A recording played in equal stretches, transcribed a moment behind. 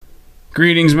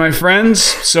Greetings, my friends.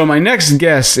 So my next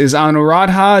guest is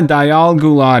Anuradha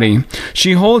Dayal-Gulati.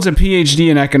 She holds a Ph.D.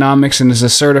 in economics and is a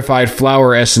certified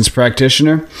flower essence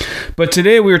practitioner. But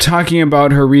today we are talking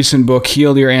about her recent book,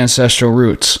 Heal Your Ancestral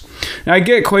Roots. Now, I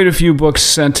get quite a few books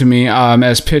sent to me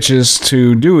as pitches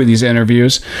to do with these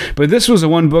interviews, but this was the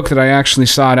one book that I actually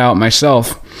sought out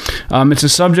myself. It's a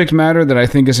subject matter that I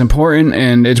think is important,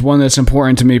 and it's one that's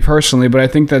important to me personally, but I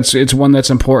think it's one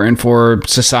that's important for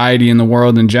society and the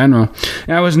world in general.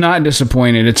 And I was not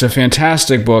disappointed. It's a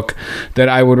fantastic book that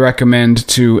I would recommend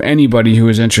to anybody who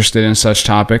is interested in such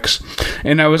topics.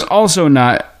 And I was also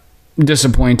not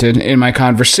disappointed in my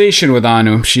conversation with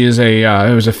Anu.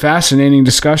 It was a fascinating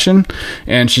discussion,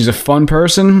 and she's a fun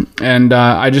person, and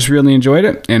I just really enjoyed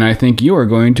it, and I think you are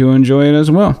going to enjoy it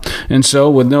as well. And so,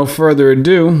 with no further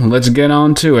ado, let's get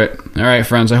on to it. All right,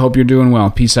 friends, I hope you're doing well.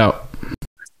 Peace out.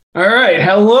 All right.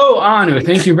 Hello, Anu.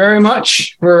 Thank you very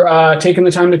much for taking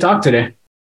the time to talk today.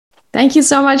 Thank you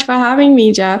so much for having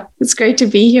me, Jeff. It's great to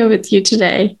be here with you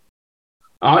today.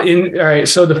 All right.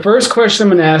 So the first question I'm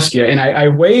going to ask you, and I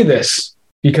weigh this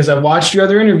because I've watched your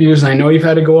other interviews, and I know you've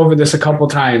had to go over this a couple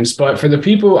times, but for the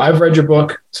people, I've read your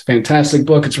book. It's a fantastic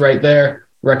book. It's right there.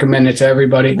 Recommend it to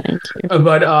everybody. Thank you.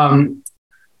 But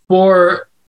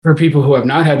for people who have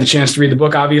not had the chance to read the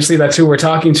book, obviously that's who we're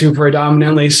talking to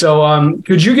predominantly. So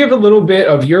could you give a little bit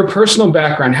of your personal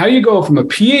background, how you go from a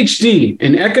PhD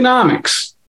in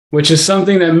economics, which is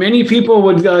something that many people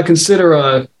would consider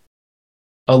a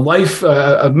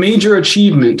major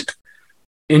achievement,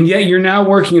 and yet you're now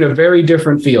working in a very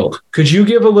different field. Could you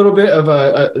give a little bit of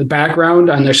a background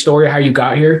on their story, how you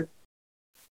got here?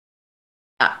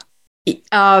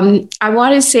 I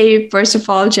want to say, first of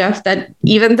all, Jeff, that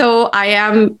even though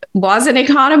I was an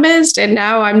economist and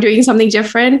now I'm doing something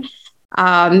different,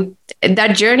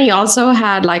 that journey also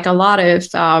had like a lot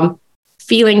of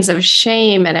feelings of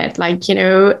shame in it. Like,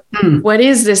 what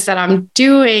is this that I'm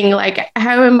doing? Like,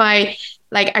 how am I?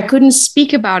 Like, I couldn't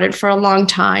speak about it for a long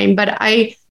time, but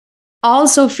I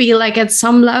also feel like at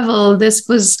some level, this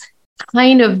was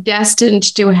kind of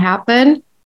destined to happen.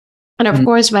 And of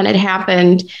course, when it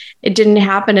happened, it didn't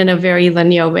happen in a very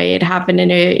linear way. It happened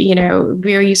in a,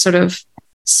 very sort of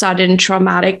sudden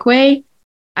traumatic way.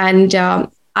 And I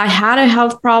had a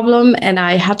health problem and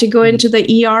I had to go into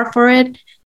the ER for it.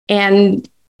 And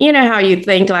you know how you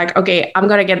think like, okay, I'm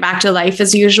going to get back to life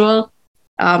as usual.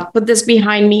 Put this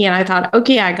behind me. And I thought,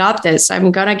 okay, I got this.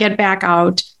 I'm going to get back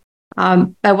out.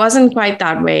 That wasn't quite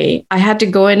that way. I had to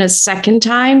go in a second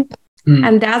time.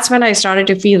 And that's when I started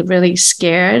to feel really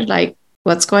scared. Like,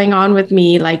 what's going on with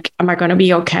me? Like, am I going to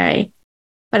be okay?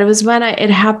 But it was when it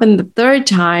happened the third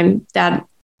time that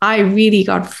I really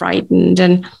got frightened.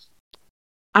 And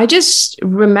I just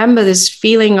remember this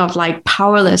feeling of like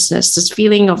powerlessness, this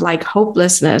feeling of like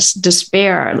hopelessness,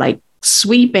 despair, like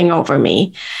sweeping over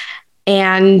me.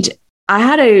 And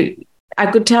I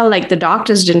could tell like the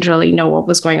doctors didn't really know what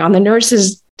was going on. The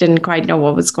nurses didn't quite know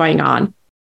what was going on.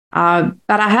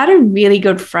 But I had a really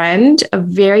good friend, a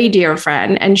very dear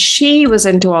friend, and she was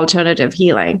into alternative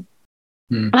healing.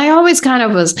 I always kind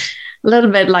of was a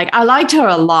little bit like, I liked her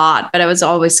a lot, but I was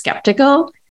always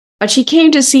skeptical. But she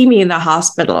came to see me in the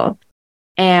hospital.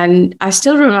 And I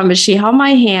still remember she held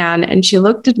my hand and she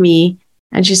looked at me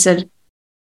and she said,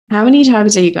 how many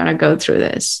times are you going to go through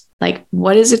this? Like,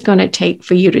 what is it going to take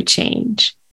for you to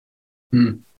change?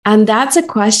 And that's a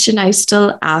question I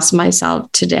still ask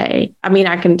myself today. I mean,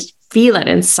 I can feel it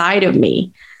inside of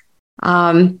me.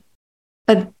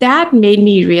 But that made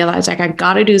me realize like, I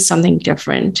got to do something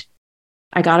different.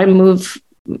 I got to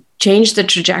change the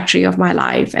trajectory of my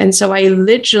life. And so I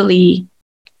literally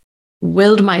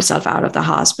willed myself out of the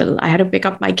hospital. I had to pick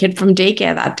up my kid from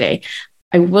daycare that day.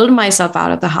 I willed myself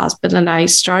out of the hospital and I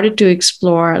started to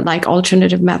explore like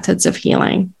alternative methods of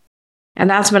healing. And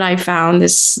that's when I found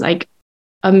this like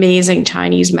amazing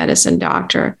Chinese medicine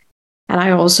doctor. And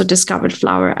I also discovered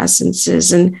flower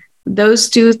essences. And those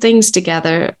two things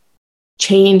together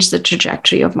changed the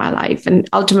trajectory of my life. And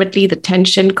ultimately, the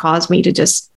tension caused me to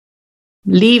just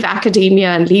leave academia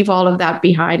and leave all of that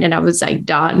behind. And I was like,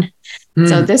 done.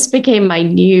 So this became my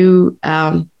new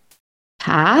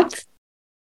path.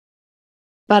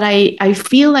 But I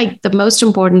feel like the most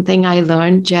important thing I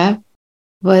learned, Jeff,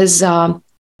 was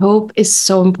hope is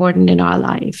so important in our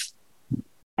life.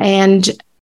 And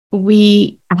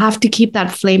we have to keep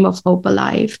that flame of hope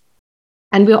alive.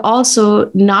 And we're also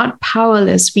not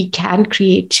powerless. We can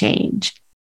create change.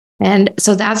 And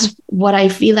so that's what I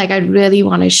feel like I really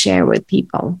want to share with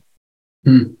people.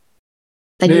 That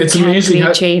it's you can amazing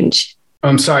create change.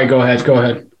 I'm sorry, go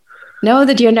ahead. Know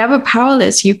that you're never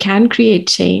powerless. You can create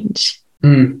change.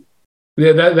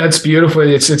 Yeah, that's beautiful.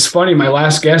 It's funny. My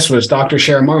last guest was Dr.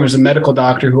 Sharon Martin, who's a medical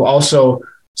doctor who also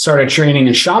started training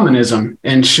in shamanism.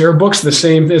 And her book's the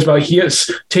same thing. It's about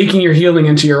taking your healing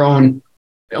into your own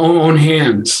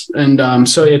hands. And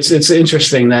so it's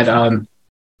interesting that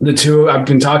I've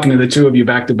been talking to the two of you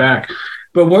back to back.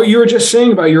 But what you were just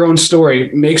saying about your own story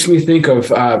makes me think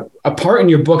of a part in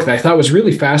your book that I thought was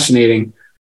really fascinating.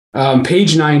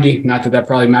 Page 90, not that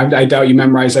probably, I doubt you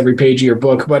memorize every page of your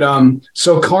book, but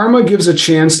so karma gives a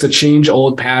chance to change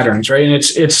old patterns, right? And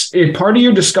it's part of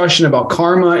your discussion about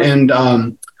karma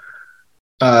and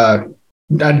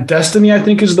destiny, I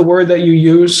think is the word that you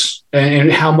use,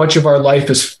 and how much of our life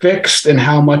is fixed and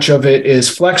how much of it is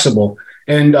flexible.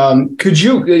 And could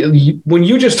you, when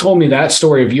you just told me that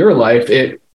story of your life,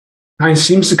 it kind of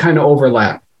seems to kind of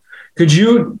overlap. Could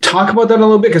you talk about that a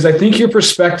little bit? Because I think your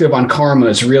perspective on karma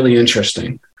is really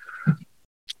interesting.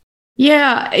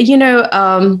 Yeah,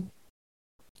 in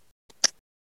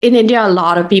India, a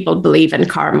lot of people believe in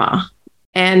karma.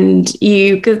 And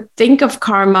you could think of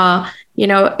karma,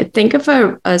 think of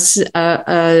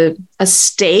a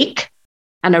stake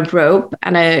and a rope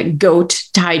and a goat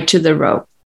tied to the rope.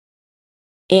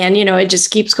 And, it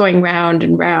just keeps going round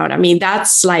and round. I mean,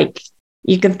 that's like,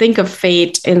 you can think of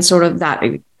fate in sort of that,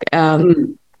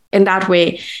 in that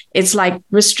way. It's like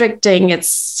restricting.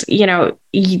 It's,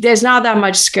 there's not that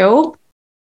much scope.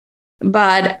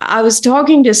 But I was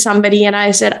talking to somebody and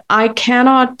I said, I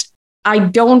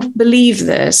don't believe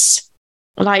this.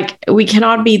 Like, we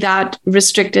cannot be that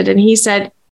restricted. And he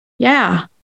said, yeah.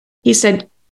 He said,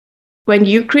 when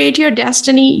you create your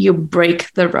destiny, you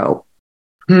break the rope.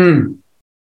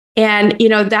 And,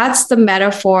 that's the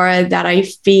metaphor that I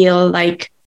feel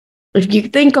like if you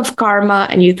think of karma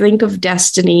and you think of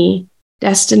destiny,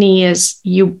 destiny is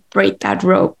you break that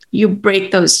rope, you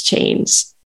break those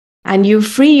chains, and you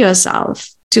free yourself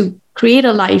to create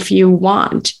a life you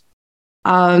want.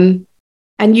 And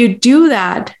you do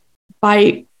that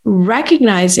by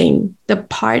recognizing the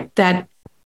part that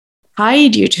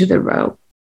tied you to the rope.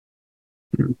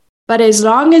 But as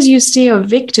long as you stay a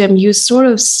victim, you sort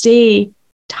of stay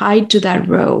tied to that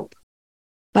rope.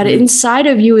 But inside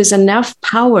of you is enough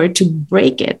power to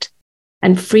break it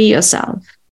and free yourself.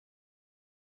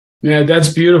 Yeah, that's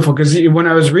beautiful. Because when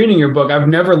I was reading your book, I've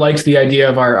never liked the idea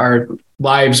of our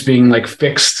lives being like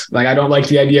fixed. Like, I don't like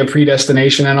the idea of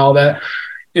predestination and all that.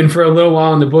 And for a little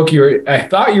while in the book, I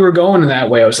thought you were going in that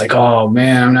way. I was like, oh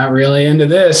man, I'm not really into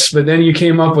this. But then you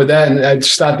came up with that, and I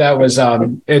just thought that was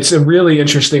it's a really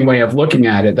interesting way of looking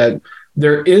at it, that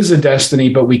there is a destiny,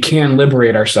 but we can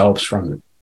liberate ourselves from it.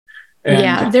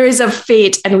 And there is a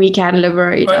fate, and we can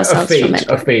liberate ourselves from it.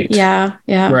 A fate. Yeah.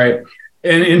 Right.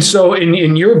 And so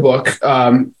in your book,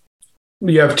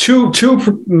 you have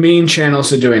two main channels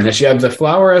to doing this. You have the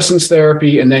flower essence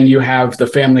therapy, and then you have the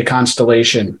family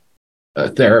constellation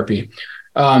therapy.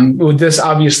 With this,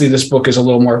 obviously, this book is a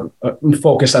little more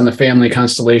focused on the family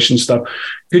constellation stuff.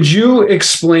 Could you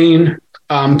explain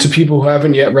to people who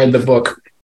haven't yet read the book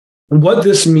what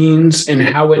this means and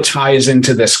how it ties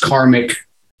into this karmic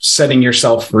setting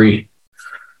yourself free?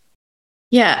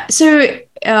 Yeah. So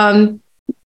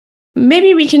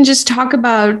maybe we can just talk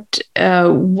about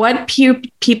what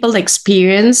people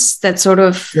experience that sort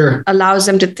of allows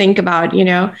them to think about,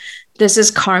 this is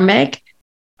karmic.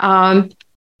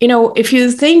 If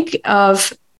you think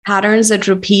of patterns that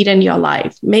repeat in your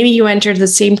life, maybe you enter the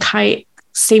same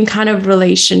kind of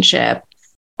relationship,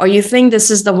 or you think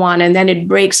this is the one, and then it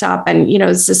breaks up, and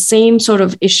it's the same sort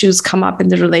of issues come up in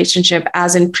the relationship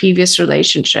as in previous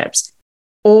relationships.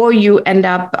 Or you end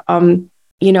up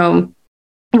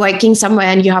working somewhere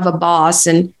and you have a boss,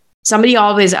 and somebody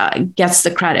always gets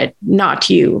the credit, not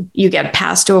you. You get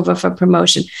passed over for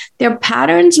promotion. There are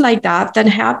patterns like that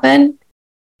happen.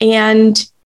 And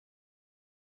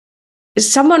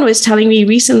someone was telling me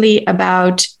recently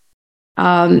about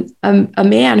a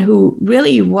man who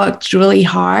really worked really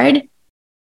hard.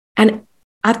 And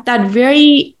at that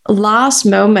very last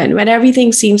moment, when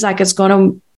everything seems like it's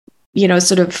going to,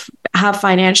 sort of have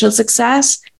financial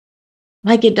success,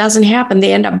 like it doesn't happen.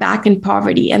 They end up back in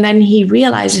poverty. And then he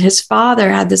realized his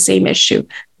father had the same issue,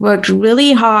 worked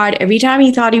really hard. Every time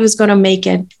he thought he was going to make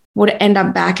it, would end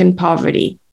up back in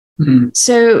poverty. Mm-hmm.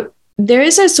 So there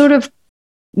is a sort of,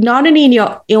 not only in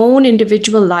your own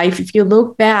individual life, if you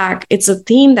look back, it's a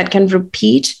theme that can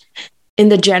repeat in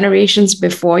the generations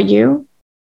before you.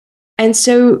 And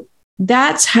so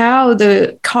that's how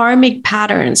the karmic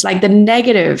patterns, like the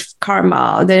negative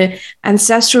karma, the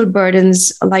ancestral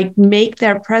burdens, like make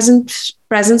their presence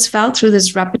felt through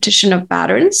this repetition of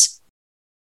patterns.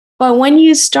 But when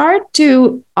you start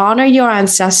to honor your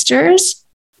ancestors,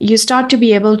 you start to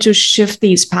be able to shift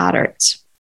these patterns,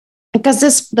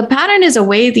 because the pattern is a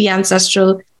way the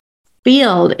ancestral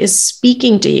field is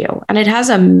speaking to you, and it has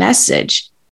a message,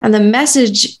 and the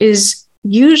message is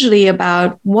usually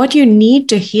about what you need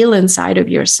to heal inside of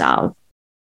yourself,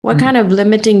 what kind of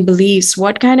limiting beliefs,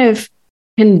 what kind of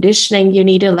conditioning you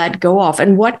need to let go of,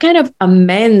 and what kind of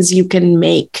amends you can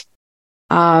make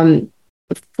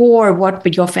for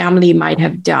what your family might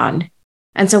have done.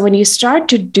 And so when you start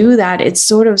to do that, it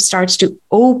sort of starts to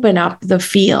open up the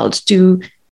field to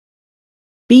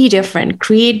be different,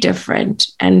 create different,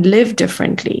 and live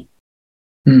differently.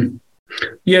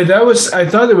 Yeah, I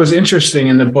thought it was interesting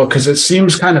in the book because it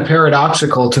seems kind of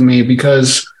paradoxical to me,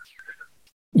 because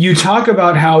you talk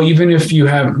about how even if you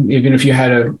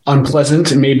had an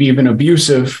unpleasant and maybe even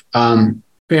abusive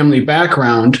family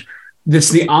background,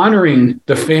 that's the honoring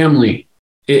the family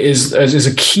is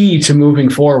a key to moving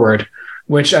forward,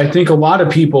 which I think a lot of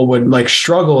people would like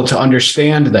struggle to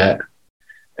understand that.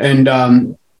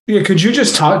 And yeah, could you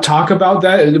just talk about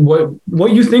that?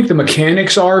 What you think the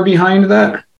mechanics are behind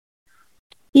that?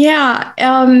 Yeah,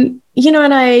 and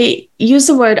I use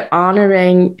the word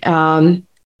honoring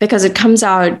because it comes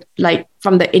out like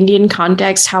from the Indian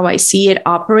context, how I see it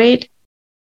operate.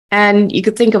 And you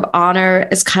could think of honor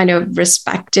as kind of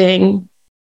respecting.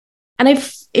 And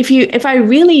if I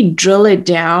really drill it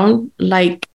down,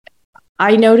 like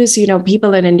I notice,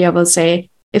 people in India will say,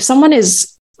 if someone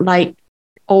is like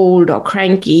old or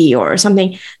cranky or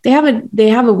something, they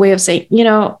have a way of saying,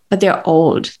 but they're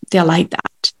old, they're like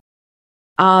that.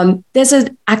 There's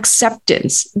an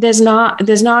acceptance. There's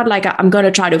not like I'm going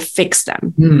to try to fix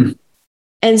them.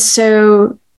 And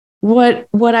so what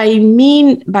I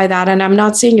mean by that, and I'm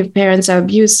not saying if parents are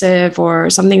abusive or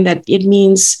something that it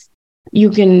means you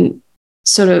can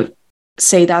sort of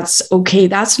say that's okay.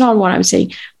 That's not what I'm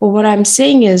saying. But what I'm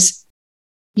saying is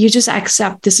you just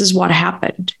accept this is what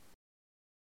happened.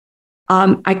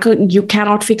 You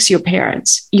cannot fix your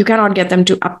parents. You cannot get them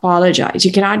to apologize.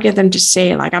 You cannot get them to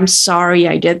say like, I'm sorry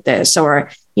I did this,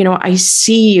 or, I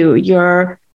see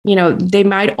you, they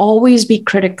might always be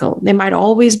critical. They might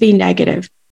always be negative,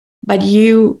 but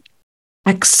you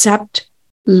accept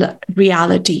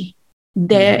reality,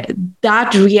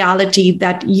 that reality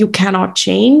that you cannot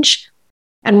change.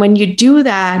 And when you do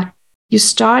that, you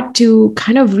start to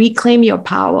kind of reclaim your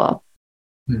power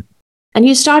and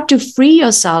you start to free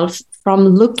yourself from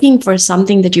looking for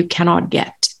something that you cannot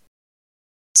get.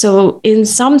 So in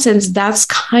some sense, that's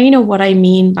kind of what I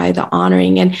mean by the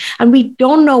honoring. And we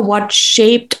don't know what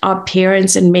shaped our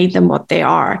parents and made them what they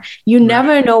are. You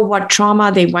never know what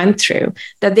trauma they went through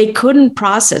that they couldn't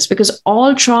process, because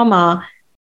all trauma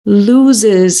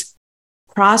loses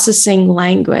processing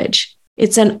language.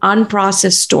 It's an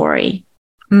unprocessed story.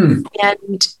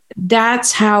 And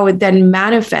that's how it then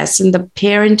manifests in the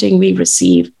parenting we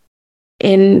receive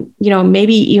in,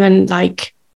 maybe even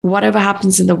like whatever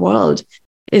happens in the world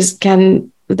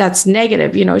that's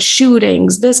negative,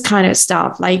 shootings, this kind of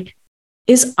stuff, like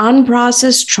is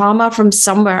unprocessed trauma from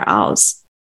somewhere else,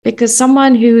 because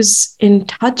someone who's in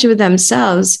touch with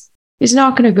themselves is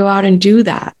not going to go out and do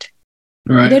that.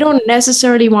 Right. They don't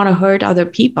necessarily want to hurt other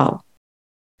people.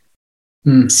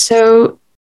 So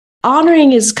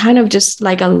honoring is kind of just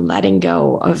like a letting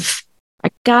go of, I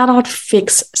cannot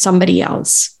fix somebody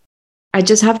else. I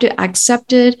just have to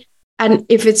accept it. And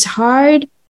if it's hard,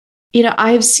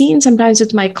 I've seen sometimes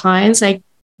with my clients, like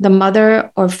the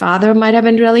mother or father might have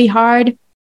been really hard,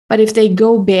 but if they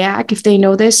go back, if they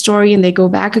know their story and they go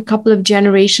back a couple of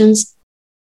generations,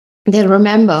 they'll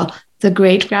remember the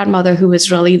great grandmother who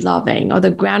was really loving, or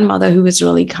the grandmother who was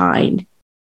really kind.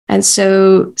 And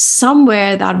so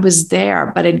somewhere that was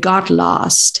there, but it got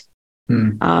lost.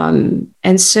 And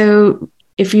so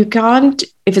if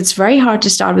it's very hard to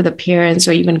start with the parents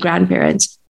or even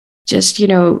grandparents, just,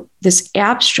 this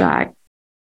abstract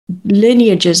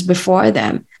lineages before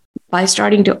them, by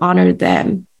starting to honor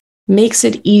them, makes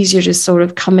it easier to sort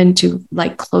of come into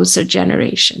like closer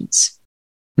generations.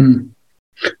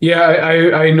 Yeah,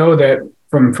 I know that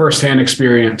from firsthand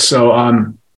experience. So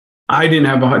I didn't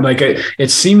have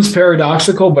it seems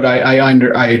paradoxical, but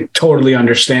I totally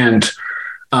understand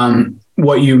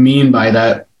what you mean by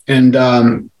that. And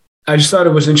I just thought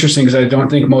it was interesting because I don't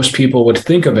think most people would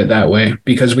think of it that way,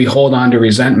 because we hold on to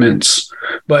resentments.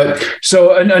 But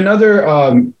so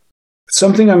another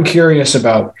something I'm curious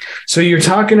about. So you're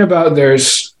talking about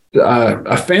there's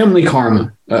a family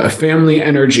karma, a family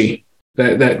energy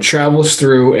that travels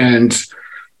through, and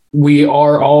we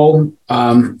are all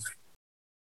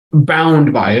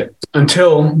bound by it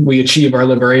until we achieve our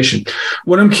liberation.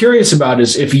 What I'm curious about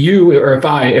is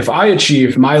if I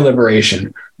achieve my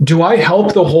liberation, do I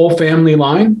help the whole family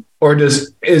line, or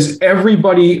is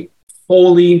everybody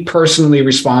wholly personally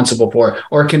responsible for it,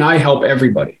 or can I help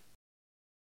everybody?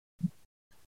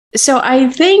 So I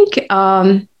think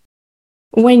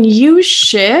when you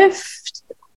shift,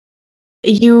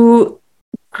 you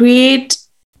create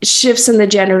shifts in the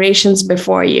generations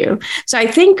before you. So I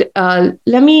think,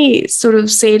 let me sort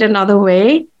of say it another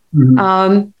way.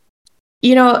 Mm-hmm.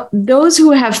 Those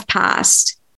who have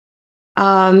passed,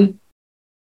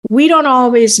 we don't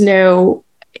always know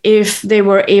if they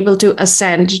were able to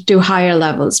ascend to higher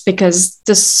levels, because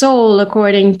the soul,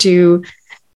 according to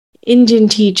Indian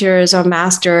teachers or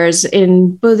masters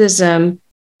in Buddhism,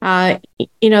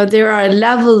 there are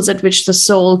levels at which the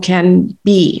soul can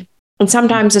be. And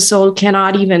sometimes the soul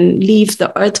cannot even leave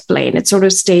the earth plane. It sort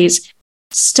of stays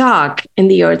stuck in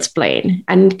the earth plane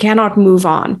and cannot move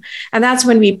on. And that's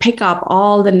when we pick up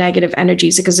all the negative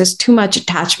energies, because there's too much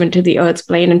attachment to the earth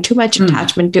plane and too much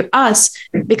attachment to us,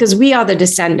 because we are the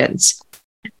descendants.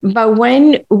 But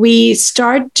when we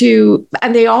start to,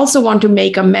 and they also want to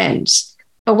make amends,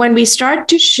 but when we start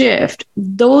to shift,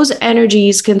 those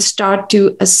energies can start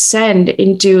to ascend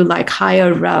into like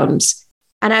higher realms.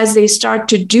 And as they start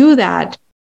to do that,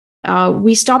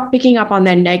 we stop picking up on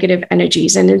their negative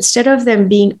energies. And instead of them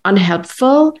being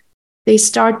unhelpful, they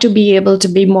start to be able to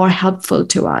be more helpful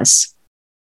to us.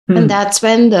 And that's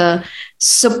when the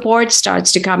support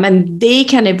starts to come and they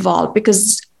can evolve,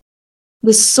 because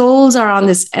the souls are on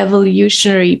this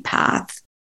evolutionary path.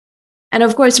 And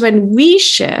of course, when we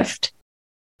shift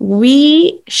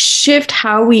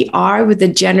how we are with the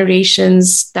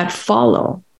generations that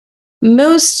follow.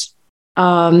 What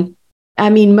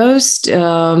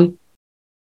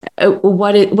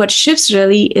shifts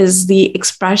really is the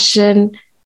expression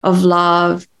of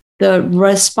love, the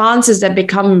responses that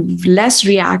become less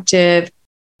reactive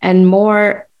and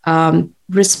more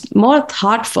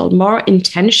thoughtful, more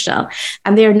intentional.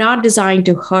 And they're not designed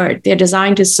to hurt. They're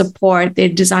designed to support. They're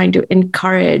designed to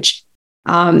encourage,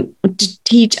 to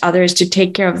teach others to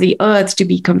take care of the earth, to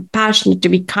be compassionate, to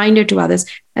be kinder to others.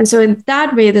 And so in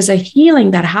that way, there's a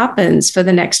healing that happens for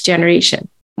the next generation.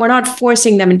 We're not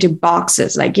forcing them into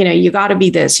boxes like, you got to be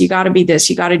this, you got to be this,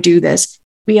 you got to do this.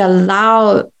 We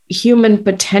allow human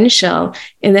potential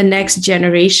in the next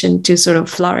generation to sort of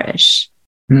flourish.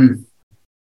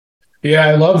 Yeah,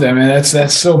 I love that, man.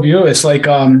 That's so beautiful. It's like,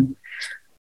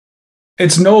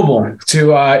 it's noble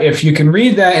to, if you can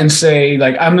read that and say,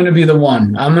 like, I'm going to be the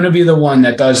one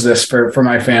that does this for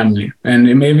my family.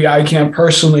 And maybe I can't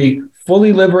personally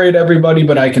fully liberate everybody,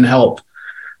 but I can help.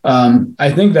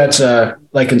 I think that's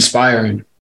like inspiring,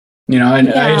 and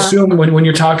yeah. I assume when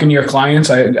you're talking to your clients,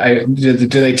 do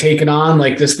they take it on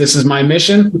like this is my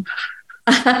mission?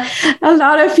 A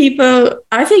lot of people,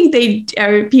 I think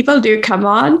people do come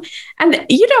on, and,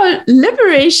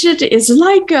 liberation is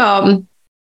like,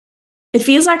 it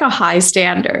feels like a high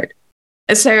standard.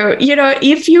 So,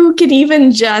 if you can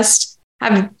even just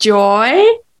have joy,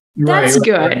 that's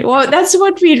good. Right. Well, that's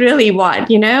what we really want,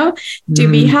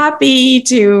 to be happy,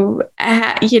 to,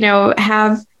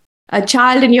 have a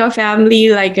child in your family,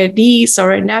 like a niece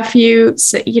or a nephew,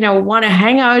 want to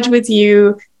hang out with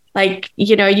you. Like,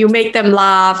 you make them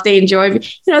laugh, they enjoy,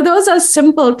 those are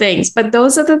simple things, but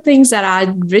those are the things that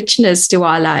add richness to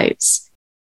our lives.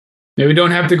 Yeah, we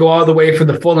don't have to go all the way for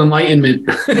the full enlightenment.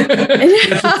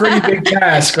 That's a pretty big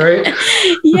task, right?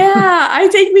 Yeah, I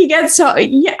think we get so,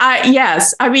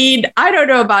 yes. I mean, I don't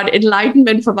know about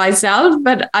enlightenment for myself,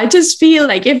 but I just feel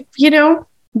like if,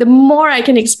 the more I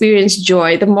can experience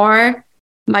joy, the more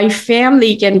my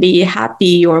family can be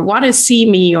happy or want to see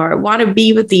me or want to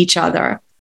be with each other.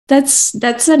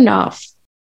 That's enough.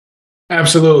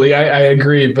 Absolutely. I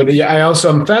agree. But yeah,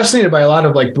 I'm fascinated by a lot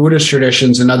of like Buddhist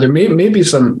traditions and other, maybe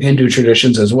some Hindu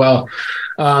traditions as well,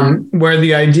 where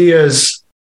the idea is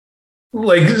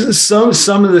like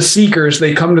some of the seekers,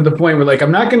 they come to the point where like,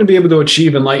 I'm not going to be able to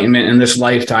achieve enlightenment in this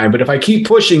lifetime, but if I keep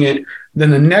pushing it, then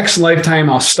the next lifetime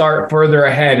I'll start further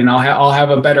ahead and I'll have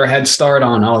a better head start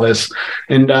on all this.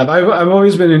 And I've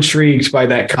always been intrigued by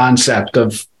that concept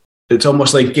of, it's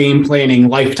almost like game planning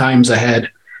lifetimes ahead.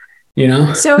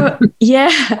 So,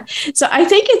 yeah. So I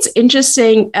think it's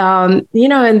interesting,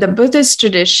 in the Buddhist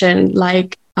tradition,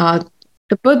 like the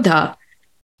Buddha,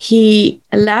 he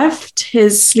left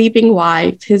his sleeping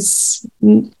wife, his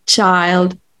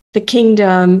child, the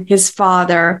kingdom, his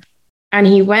father, and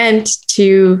he went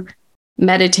to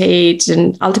meditate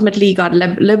and ultimately got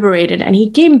liberated. And he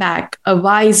came back a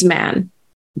wise man,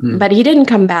 but he didn't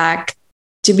come back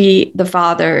to be the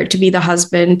father, to be the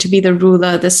husband, to be the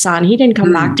ruler, the son. He didn't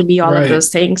come back to be all of those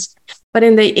things. But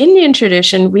in the Indian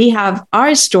tradition, we have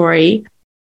our story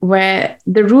where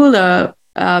the ruler,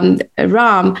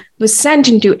 Ram, was sent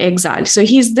into exile. So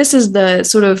this is the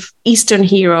sort of Eastern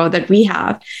hero that we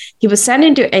have. He was sent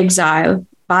into exile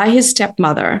by his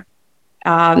stepmother.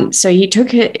 So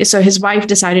his wife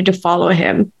decided to follow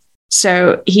him.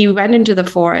 So he went into the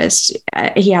forest.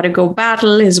 He had to go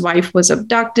battle. His wife was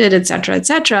abducted, etc.,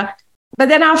 etc. But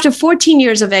then after 14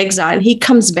 years of exile, he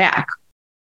comes back.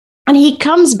 And he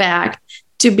comes back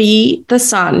to be the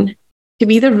son, to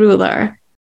be the ruler.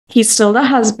 He's still the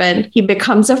husband. He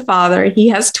becomes a father. He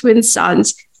has twin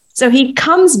sons. So he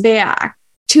comes back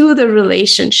to the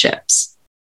relationships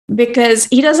because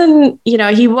he doesn't,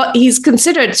 he's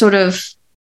considered sort of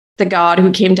the God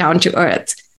who came down to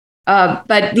earth.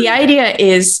 But the idea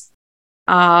is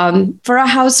for a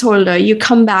householder, you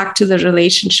come back to the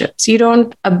relationships. You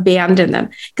don't abandon them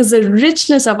because the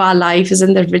richness of our life is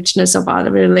in the richness of our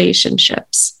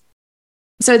relationships.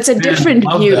 So it's a different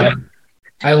view. That.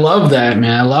 I love that,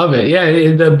 man. I love it. Yeah,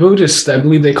 the Buddhists, I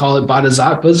believe they call it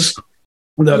bodhisattvas,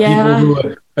 the people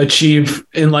who achieve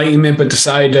enlightenment but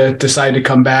decide to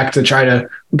come back to try to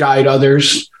guide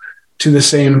others to the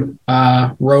same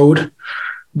road.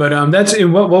 But that's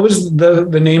what was the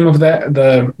name of that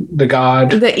the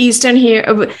god? The Eastern here.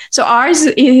 So ours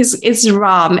is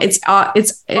Ram. It's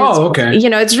okay.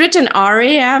 It's written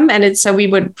RAM, and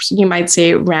you might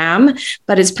say Ram,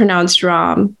 but it's pronounced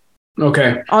Ram.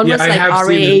 Okay. Almost like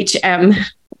RAHM.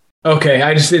 Okay,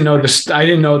 I just didn't notice. I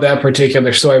didn't know that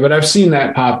particular story, but I've seen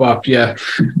that pop up. Yeah,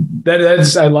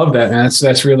 that's I love that, man.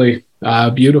 That's really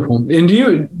beautiful. And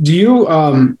do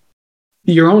you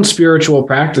your own spiritual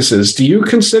practices, do you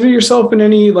consider yourself in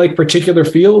any like particular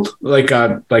field, like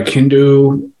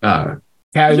Hindu? You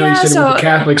said you went to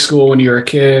Catholic school when you were a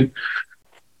kid.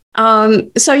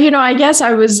 So I guess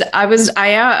I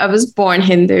was born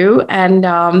Hindu, and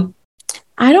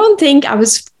I don't think I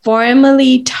was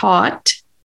formally taught.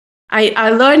 I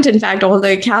learned, in fact, all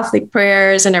the Catholic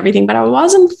prayers and everything, but I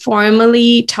wasn't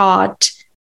formally taught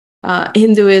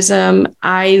Hinduism.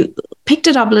 I picked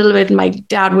it up a little bit. My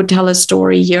dad would tell a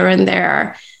story here and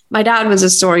there. My dad was a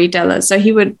storyteller, so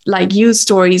he would use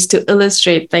stories to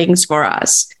illustrate things for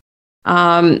us.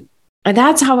 And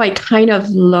that's how I kind of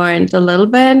learned a little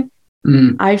bit.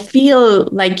 I feel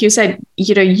like you said,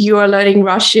 you are learning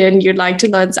Russian, you'd like to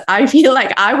learn. I feel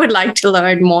like I would like to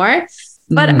learn more.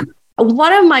 But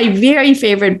one of my very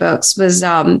favorite books was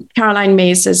Caroline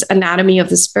Myss's Anatomy of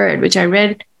the Spirit, which I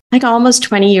read like almost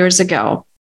 20 years ago.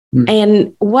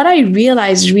 And what I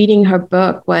realized reading her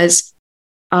book was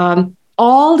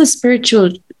all the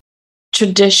spiritual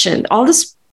tradition, all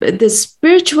the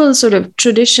spiritual sort of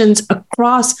traditions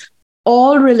across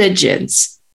all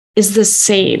religions is the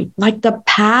same. Like the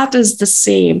path is the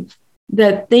same.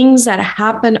 The things that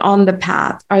happen on the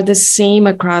path are the same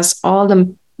across all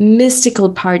the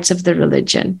mystical parts of the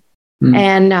religion.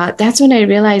 And that's when I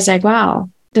realized, like, wow,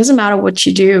 it doesn't matter what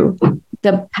you do.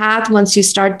 The path, once you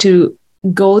start to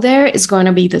go there, is going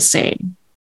to be the same.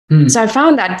 So I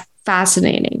found that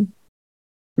fascinating.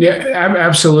 Yeah,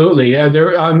 absolutely. Yeah,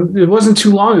 it wasn't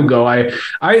too long ago.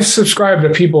 I subscribed to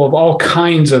people of all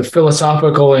kinds of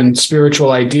philosophical and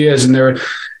spiritual ideas, and they're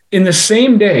in the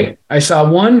same day. I saw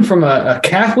one from a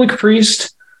Catholic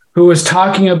priest who was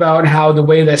talking about how the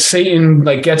way that Satan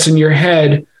gets in your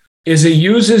head is it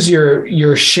uses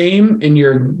your shame and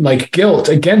your guilt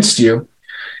against you.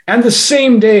 And the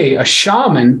same day, a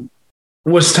shaman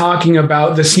was talking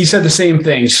about this. He said the same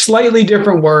thing, slightly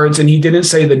different words. And he didn't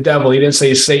say the devil. He didn't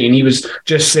say Satan. He was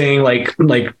just saying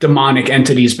like demonic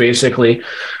entities, basically.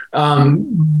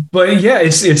 But yeah,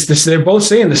 it's this, they're both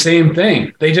saying the same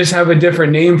thing. They just have a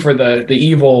different name for the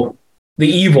evil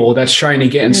that's trying to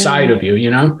get inside of you,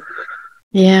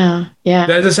 Yeah.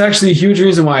 That's actually a huge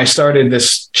reason why I started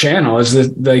this channel is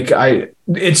that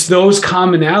it's those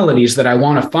commonalities that I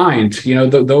want to find,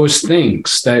 those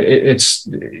things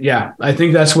that I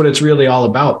think that's what it's really all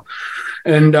about.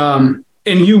 And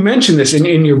you mentioned this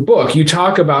in your book. You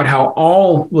talk about how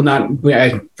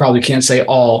I probably can't say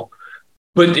all,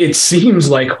 but it seems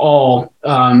like all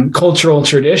cultural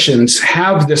traditions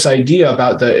have this idea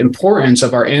about the importance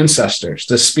of our ancestors,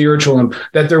 the spiritual,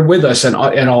 that they're with us at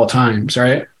all times,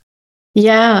 right?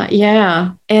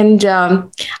 Yeah. And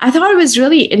I thought it was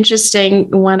really interesting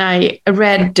when I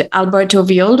read Alberto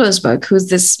Violdo's book, who's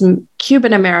this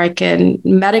Cuban-American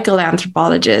medical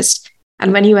anthropologist.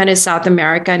 And when he went to South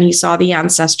America and he saw the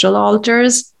ancestral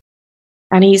altars,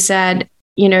 and he said,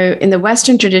 in the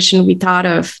Western tradition, we thought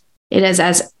of it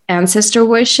as ancestor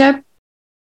worship.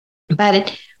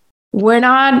 But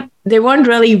they weren't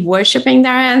really worshiping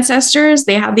their ancestors.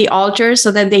 They had the altar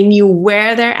so that they knew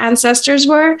where their ancestors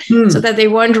were, so that they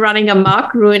weren't running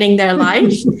amok, ruining their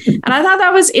life. And I thought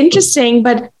that was interesting.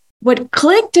 But what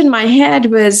clicked in my head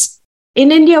was,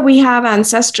 in India, we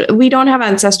don't have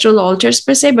ancestral altars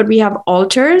per se, but we have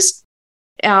altars.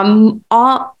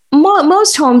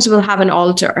 Most homes will have an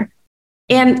altar.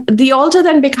 And the altar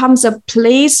then becomes a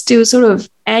place to sort of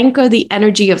anchor the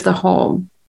energy of the home.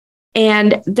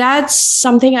 And that's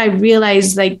something I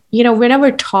realized, like, we're never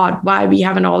taught why we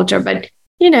have an altar, but,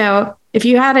 if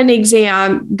you had an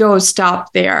exam, go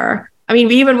stop there. I mean,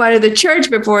 we even went to the church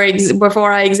before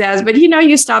our exams, but,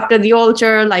 you stopped at the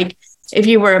altar. Like, if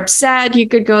you were upset, you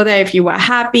could go there. If you were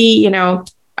happy,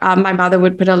 my mother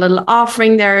would put a little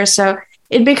offering there. So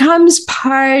it becomes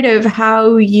part of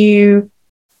how you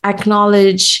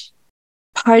acknowledge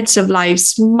parts of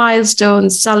life's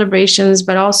milestones, celebrations,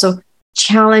 but also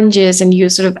challenges, and you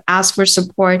sort of ask for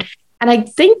support. And I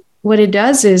think what it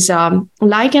does is,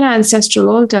 like an ancestral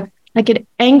altar, like it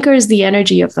anchors the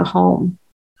energy of the home.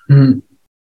 I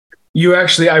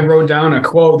wrote down a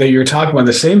quote that you're talking about,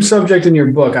 the same subject in your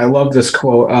book. I love this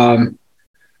quote.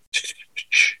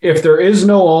 If there is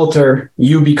no altar,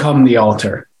 you become the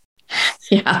altar.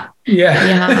 Yeah.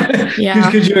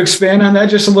 Could you expand on that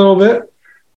just a little bit?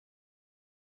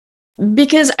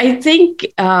 Because I think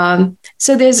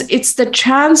it's the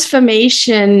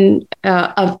transformation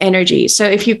of energy. So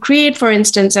if you create, for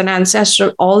instance, an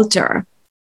ancestral altar,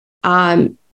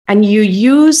 and you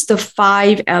use the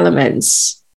 5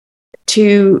 elements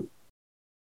to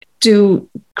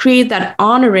create that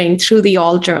honoring through the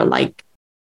altar, like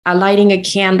lighting a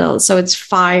candle, so it's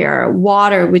fire;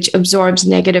 water, which absorbs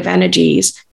negative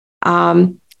energies;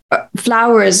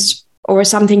 flowers, or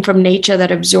something from nature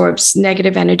that absorbs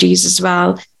negative energies as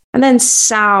well. And then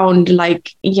sound,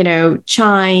 like,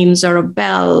 chimes or a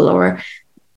bell, or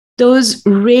those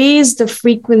raise the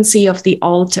frequency of the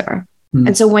altar.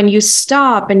 And so when you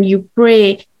stop and you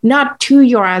pray, not to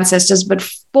your ancestors, but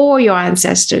for your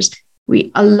ancestors,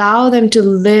 we allow them to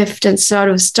lift and sort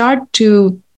of start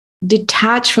to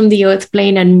detach from the earth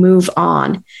plane and move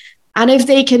on. And if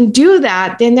they can do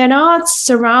that, then they're not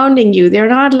surrounding you. They're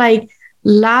not like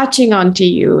latching onto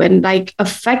you and like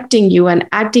affecting you and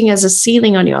acting as a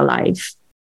ceiling on your life.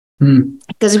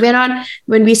 Because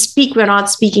when we speak, we're not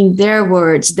speaking their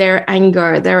words, their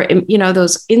anger, their,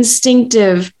 those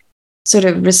instinctive sort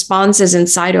of responses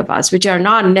inside of us, which are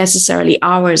not necessarily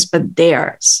ours, but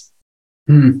theirs.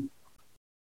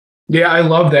 Yeah, I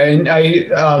love that.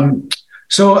 And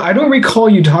so I don't recall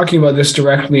you talking about this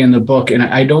directly in the book, and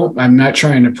I'm not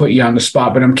trying to put you on the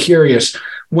spot, but I'm curious,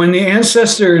 when the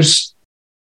ancestors,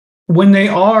 when they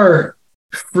are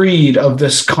freed of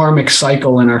this karmic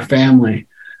cycle in our family,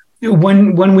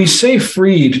 when we say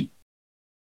freed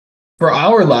for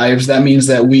our lives, that means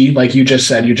that we, like you just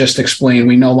said, you just explained,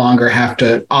 we no longer have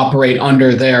to operate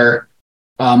under their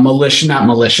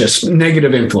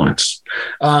negative influence.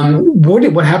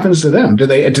 What happens to them? Do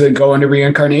they go into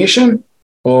reincarnation,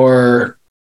 or?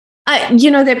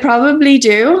 They probably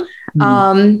do.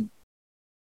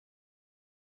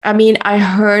 I mean, I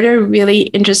heard a really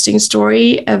interesting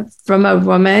story from a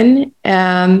woman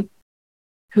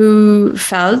who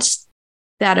felt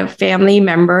that a family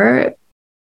member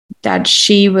that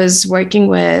she was working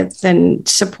with and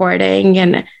supporting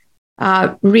and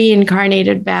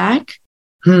reincarnated back,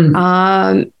 and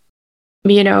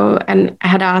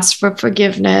had asked for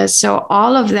forgiveness. So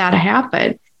all of that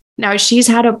happened. Now she's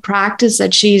had a practice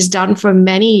that she's done for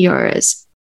many years.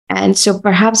 And so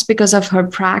perhaps because of her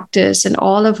practice and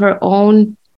all of her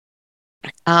own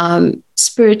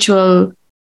spiritual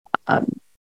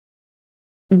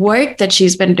work that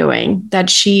she's been doing, that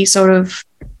she sort of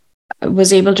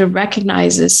was able to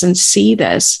recognize this and see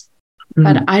this.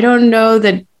 But I don't know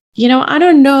that,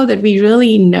 we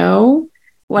really know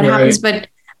what happens. But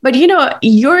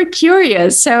you're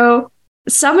curious. So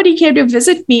somebody came to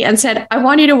visit me and said, I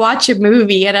want you to watch a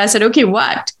movie. And I said, okay,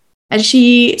 what? And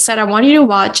she said, I want you to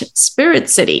watch Spirit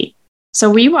City. So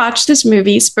we watched this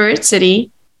movie, Spirit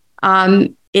City.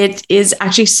 It is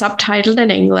actually subtitled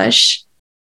in English.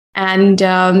 And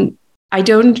I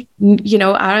don't,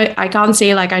 I can't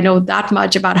say like I know that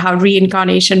much about how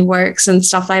reincarnation works and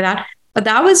stuff like that. But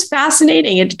that was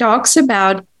fascinating. It talks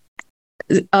about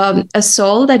a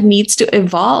soul that needs to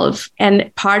evolve. And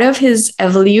part of his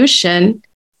evolution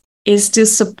is to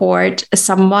support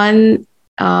someone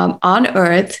on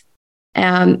Earth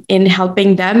in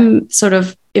helping them sort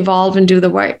of evolve and do the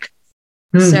work.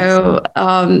 So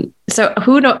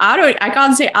who know? I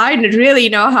can't say I really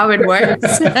know how it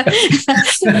works,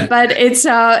 but it's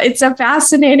a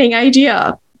fascinating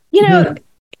idea.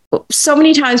 so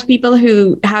many times people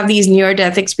who have these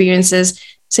near-death experiences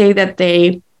say that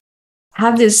they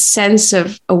have this sense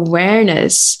of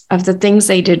awareness of the things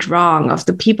they did wrong, of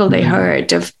the people they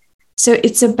hurt, so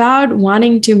it's about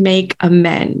wanting to make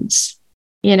amends,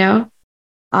 and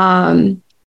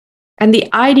the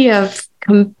idea of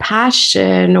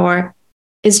compassion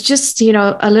is just,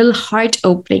 a little heart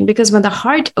opening, because when the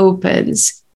heart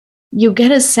opens, you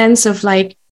get a sense of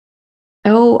like,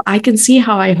 oh, I can see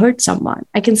how I hurt someone.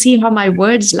 I can see how my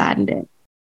words landed.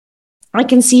 I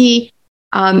can see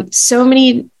so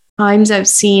many times I've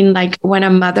seen, like, when a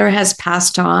mother has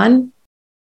passed on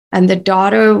and the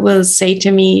daughter will say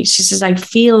to me, she says, I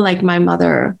feel like my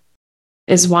mother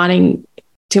is wanting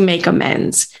to make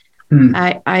amends.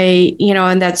 I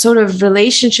and that sort of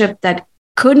relationship that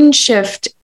couldn't shift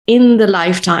in the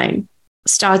lifetime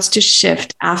starts to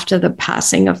shift after the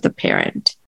passing of the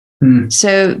parent.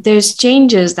 So there's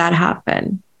changes that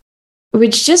happen,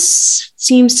 which just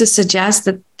seems to suggest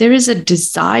that there is a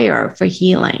desire for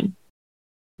healing.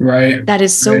 Right. That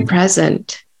is so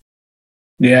present.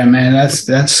 Yeah, man,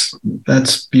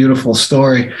 that's beautiful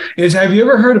story. Have you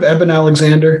ever heard of Eben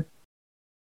Alexander?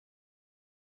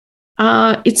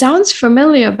 It sounds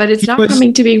familiar, but it's not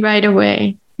coming to me right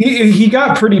away. He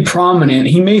got pretty prominent.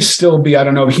 He may still be. I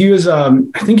don't know. He was. I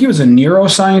think he was a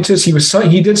neuroscientist.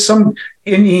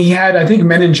 He had, I think,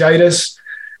 meningitis,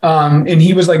 and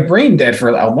he was like brain dead for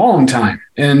a long time,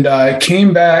 and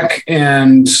came back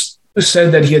and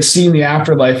said that he had seen the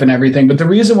afterlife and everything. But the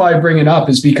reason why I bring it up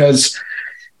is because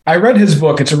I read his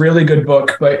book. It's a really good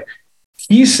book, but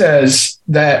he says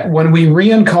that when we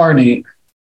reincarnate,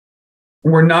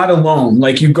 we're not alone.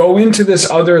 Like, you go into this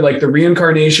other, like the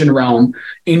reincarnation realm,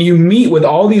 and you meet with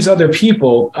all these other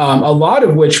people, a lot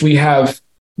of which we have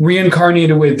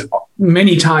reincarnated with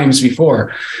many times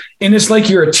before. And it's like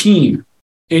you're a team,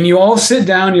 and you all sit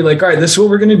down, you're like, all right, this is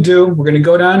what we're going to do. We're going to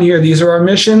go down here. These are our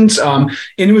missions. And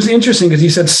it was interesting because he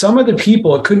said some of the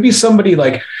people, it could be somebody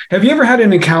like, have you ever had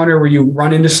an encounter where you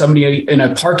run into somebody in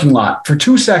a parking lot for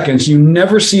 2 seconds, you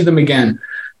never see them again?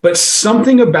 But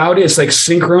something about it is like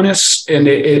synchronous, and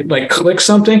it like clicks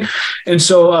something. And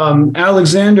so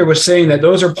Alexander was saying that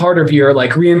those are part of your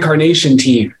like reincarnation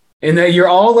team, and that you're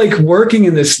all like working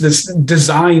in this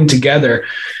design together.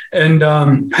 And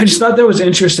I just thought that was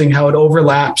interesting how it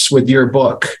overlaps with your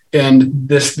book and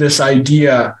this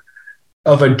idea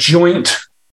of a joint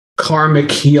karmic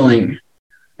healing.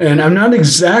 And I'm not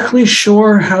exactly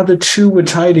sure how the two would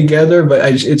tie together, but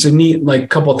it's a neat,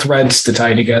 like, couple threads to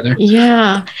tie together.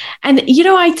 Yeah. And,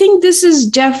 I think this is,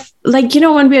 Jeff, like,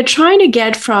 when we're trying to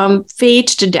get from fate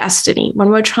to destiny,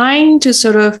 when we're trying to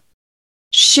sort of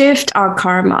shift our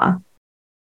karma,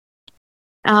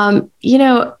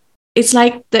 it's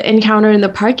like the encounter in the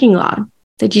parking lot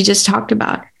that you just talked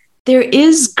about. There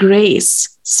is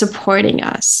grace supporting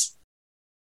us.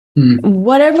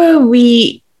 Whatever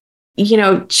we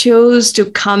chose to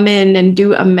come in and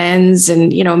do amends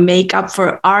and, make up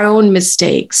for our own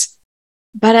mistakes.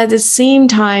 But at the same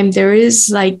time, there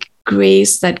is like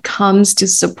grace that comes to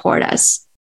support us.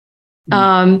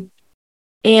 And,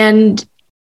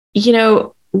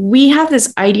 we have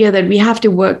this idea that we have to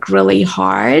work really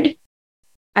hard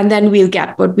and then we'll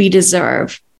get what we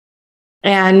deserve.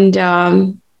 And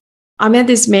I met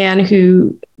this man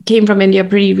who came from India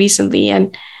pretty recently,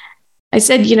 and I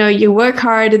said, you work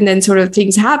hard and then sort of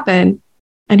things happen.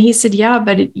 And he said, yeah,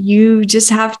 but you just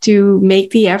have to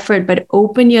make the effort, but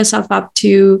open yourself up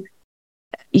to,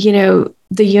 the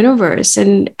universe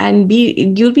and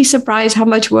you'll be surprised how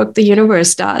much work the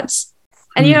universe does.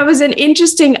 And, it was an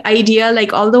interesting idea.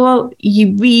 Like, although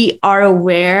we are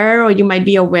aware, or you might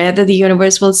be aware that the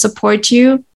universe will support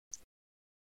you,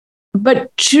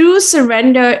 but true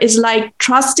surrender is like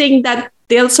trusting that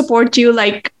they'll support you,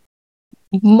 like,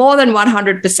 more than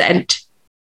 100%,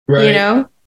 right.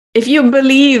 If you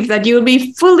believe that you'll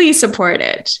be fully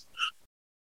supported.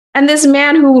 And this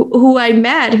man who I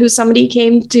met, who somebody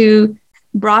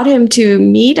brought him to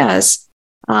meet us,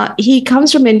 he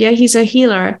comes from India. He's a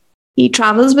healer. He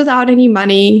travels without any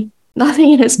money,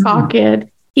 nothing in his pocket.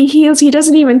 He heals. He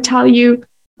doesn't even tell you,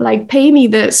 like, pay me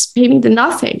this, pay me the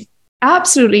nothing,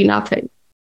 absolutely nothing.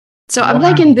 So I'm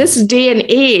like, in this day and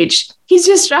age, he's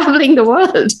just traveling the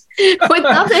world with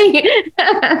nothing.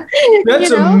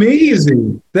 That's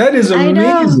amazing. That is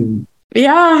amazing.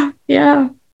 Yeah.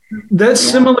 That's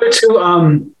similar to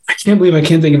I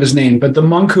can't think of his name, but the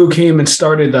monk who came and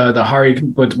started the Hari,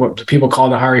 what people call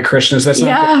the Hare Krishnas. That's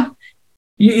not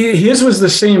his was the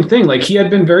same thing. Like, he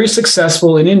had been very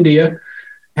successful in India,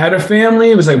 had a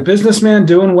family, was a businessman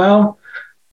doing well.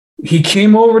 He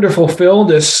came over to fulfill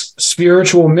this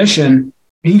spiritual mission,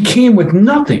 he came with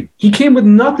nothing. He came with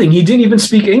nothing. He didn't even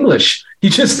speak English. He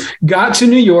just got to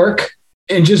New York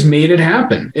and just made it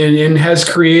happen, and has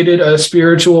created a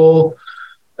spiritual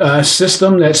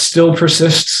system that still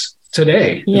persists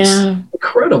today. Yeah. It's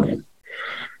incredible.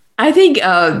 I think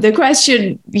the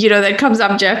question, that comes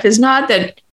up, Jeff, is not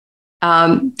that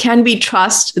can we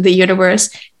trust the universe?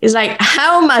 Is like,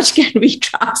 how much can we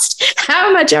trust?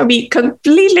 How much are we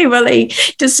completely willing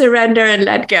to surrender and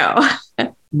let go?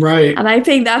 Right. And I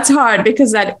think that's hard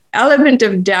because that element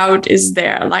of doubt is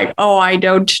there. Like, oh, I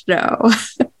don't know.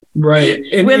 Right.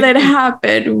 And will it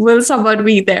happen? Will someone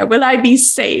be there? Will I be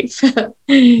safe?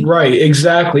 Right.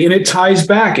 Exactly. And it ties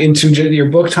back into your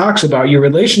book talks about your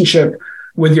relationship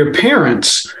with your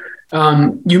parents.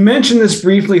 You mentioned this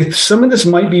briefly. Some of this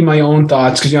might be my own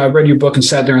thoughts because, I read your book and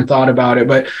sat there and thought about it.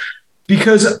 But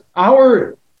because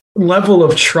our level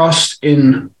of trust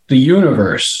in the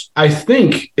universe, I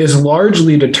think, is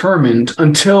largely determined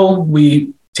until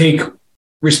we take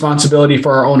responsibility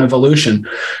for our own evolution.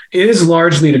 It is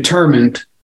largely determined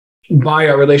by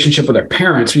our relationship with our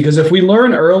parents, because if we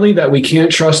learn early that we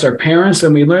can't trust our parents,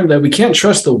 then we learn that we can't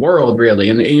trust the world really.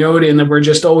 And, and then we're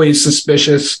just always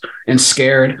suspicious and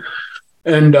scared.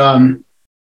 And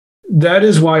that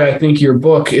is why I think your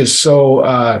book is so,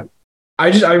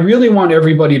 I really want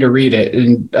everybody to read it.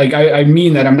 And like, I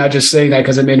mean that. I'm not just saying that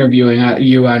because I'm interviewing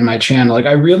you on my channel. Like,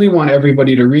 I really want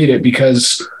everybody to read it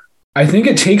because I think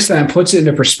it takes that and puts it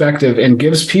into perspective and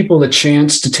gives people the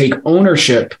chance to take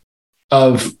ownership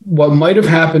of what might have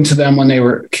happened to them when they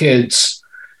were kids,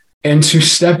 and to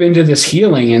step into this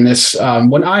healing and this,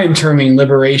 what I am terming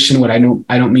liberation. What I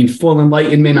don't mean full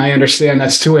enlightenment. I understand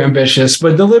that's too ambitious,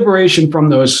 but the liberation from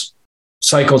those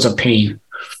cycles of pain.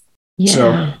 Yeah.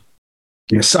 So,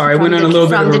 yeah, sorry, I went on a little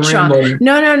bit of a ramble.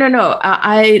 No.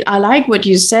 I like what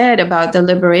you said about the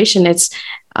liberation. It's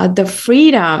the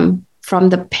freedom from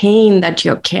the pain that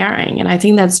you're carrying. And I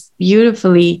think that's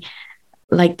beautifully,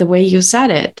 like the way you said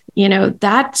it,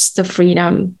 that's the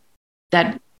freedom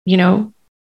that,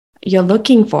 you're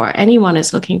looking for. Anyone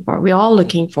is looking for. We're all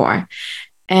looking for.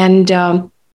 And,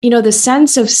 the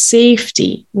sense of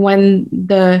safety when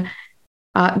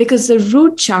because the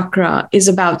root chakra is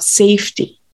about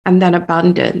safety and then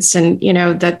abundance and,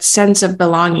 that sense of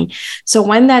belonging. So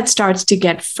when that starts to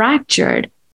get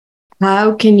fractured,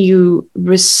 how can you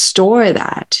restore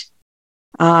that?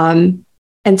 And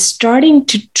starting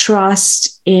to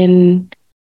trust in,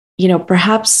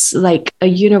 perhaps like a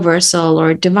universal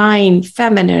or divine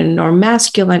feminine or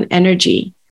masculine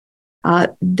energy,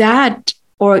 that,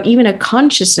 or even a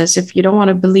consciousness, if you don't want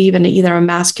to believe in either a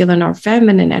masculine or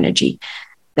feminine energy,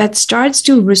 that starts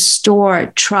to restore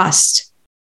trust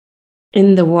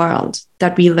in the world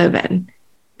that we live in.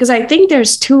 Because I think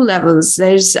there's two levels.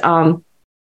 There's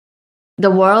the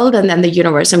world and then the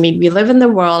universe. I mean, we live in the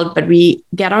world, but we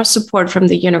get our support from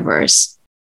the universe.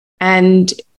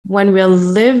 And when we're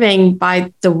living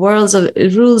by the rules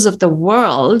of the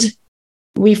world,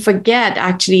 we forget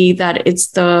actually that it's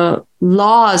the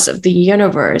laws of the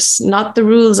universe, not the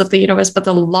rules of the universe, but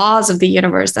the laws of the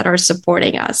universe that are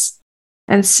supporting us.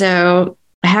 And so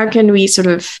how can we sort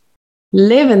of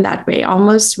live in that way,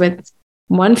 almost with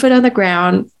one foot on the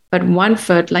ground, but one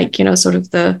foot, like, sort of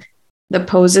the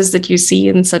poses that you see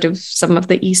in sort of some of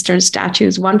the Eastern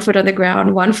statues, one foot on the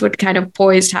ground, one foot kind of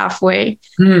poised halfway.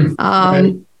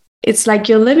 Right. It's like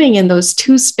you're living in those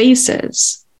two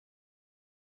spaces.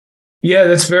 Yeah,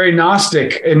 that's very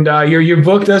Gnostic. And your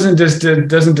book doesn't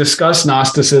discuss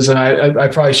Gnosticism. I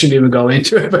probably shouldn't even go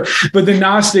into it, but the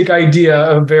Gnostic idea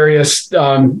of various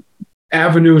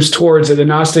avenues towards it. The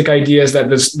Gnostic idea is that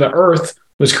the earth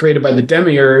was created by the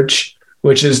demiurge,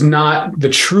 which is not the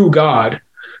true God,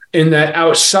 and that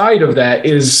outside of that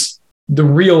is the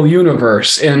real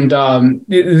universe. And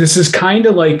this is kind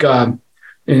of like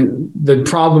the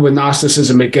problem with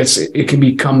Gnosticism. It can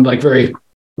become like very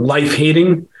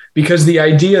life-hating, because the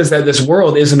idea is that this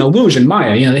world is an illusion,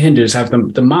 Maya. The Hindus have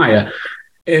the Maya,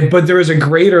 but there is a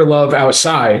greater love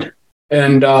outside.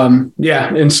 And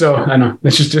and so I don't know.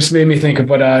 This just made me think of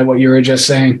what you were just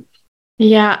saying.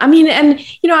 Yeah, I mean, and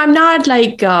I'm not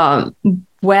like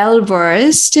well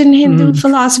versed in Hindu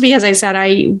philosophy. As I said,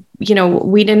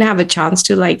 we didn't have a chance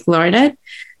to like learn it,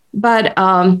 but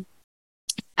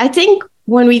I think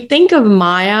when we think of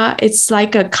Maya, it's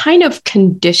like a kind of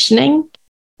conditioning,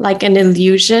 like an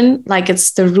illusion, like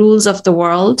it's the rules of the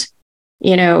world.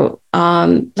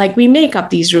 Like we make up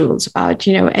these rules about,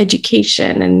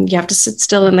 education, and you have to sit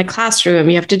still in the classroom.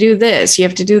 You have to do this, you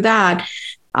have to do that.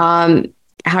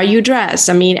 How you dress.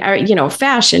 I mean,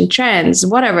 fashion, trends,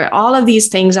 whatever. All of these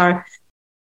things are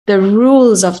the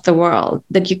rules of the world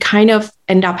that you kind of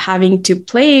end up having to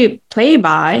play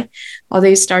by, or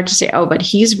they start to say, oh, but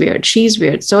he's weird, she's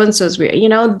weird, so and so's weird,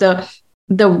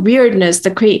 the weirdness,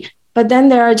 but then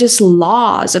there are just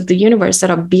laws of the universe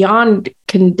that are beyond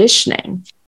conditioning.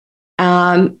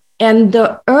 And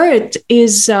the earth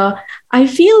is, I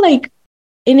feel like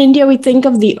in India, we think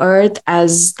of the earth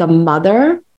as the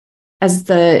mother, as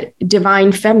the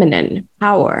divine feminine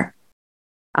power.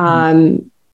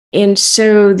 And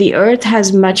so the earth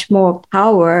has much more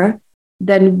power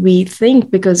than we think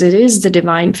because it is the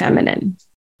divine feminine.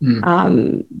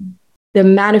 The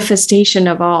manifestation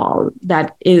of all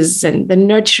that is, and the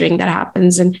nurturing that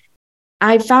happens. And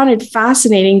I found it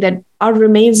fascinating that our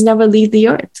remains never leave the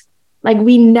earth. Like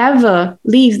we never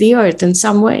leave the earth in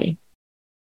some way.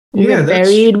 We're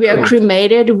buried, we are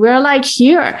cremated, we're like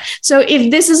here. So if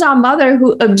this is our mother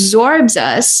who absorbs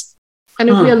us, and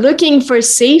if we're looking for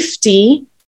safety,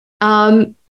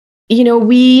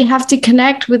 we have to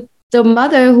connect with the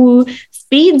mother who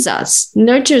feeds us,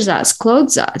 nurtures us,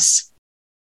 clothes us.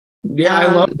 Yeah,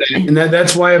 I love that. And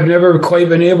that's why I've never quite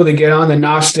been able to get on the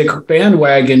Gnostic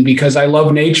bandwagon, because I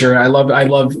love nature. I love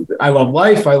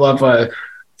life. I love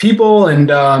people.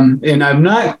 And I'm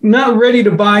not ready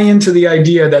to buy into the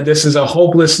idea that this is a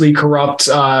hopelessly corrupt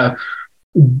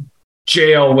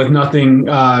jail with nothing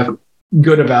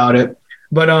good about it.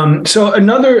 But so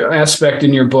another aspect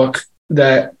in your book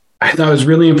that I thought was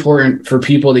really important for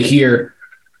people to hear,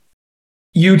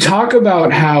 you talk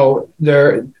about how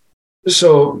there's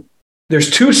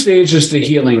two stages to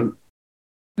healing.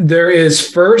 There is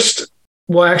first,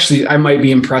 well, actually, I might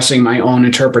be impressing my own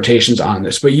interpretations on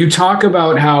this, but you talk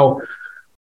about how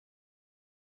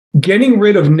getting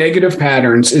rid of negative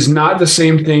patterns is not the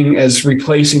same thing as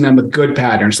replacing them with good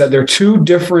patterns, that they're two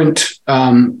different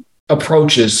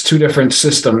approaches, two different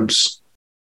systems.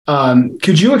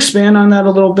 Could you expand on that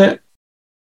a little bit?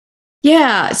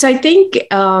 Yeah. So I think,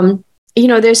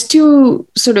 there's two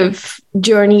sort of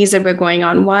journeys that we're going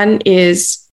on. One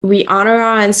is we honor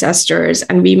our ancestors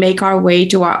and we make our way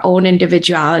to our own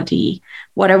individuality,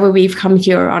 whatever we've come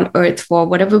here on earth for,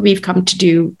 whatever we've come to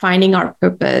do, finding our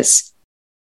purpose.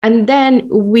 And then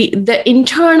the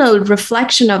internal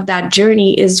reflection of that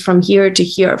journey is from here to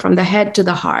here, from the head to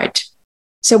the heart.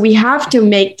 So we have to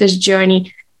make this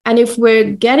journey. And if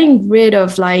we're getting rid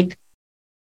of like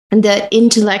the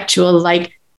intellectual,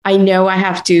 like, I know I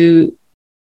have to,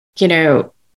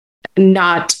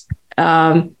 not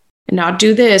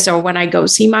do this, or when I go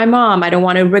see my mom, I don't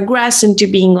want to regress into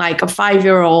being like a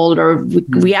 5-year-old or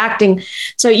reacting.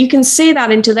 So you can say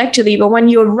that intellectually, but when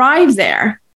you arrive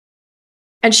there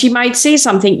and she might say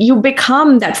something, you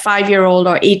become that 5-year-old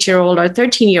or 8-year-old or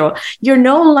 13-year-old. You're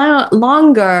no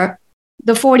longer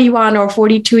the 41 or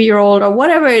 42-year-old or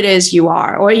whatever it is you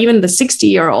are, or even the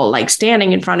 60-year-old, like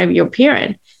standing in front of your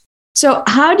parent. So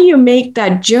how do you make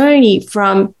that journey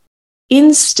from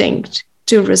instinct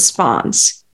to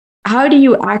response? How do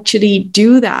you actually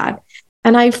do that?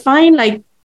 And I find like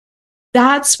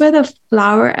that's where the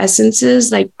flower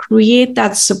essences like create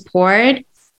that support,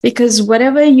 because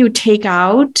whatever you take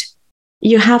out,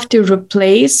 you have to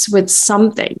replace with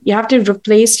something. You have to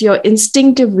replace your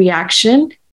instinctive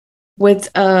reaction with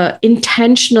an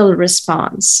intentional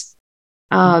response.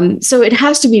 So it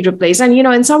has to be replaced. And,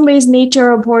 in some ways,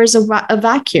 nature abhors a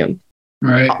vacuum.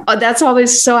 Right. That's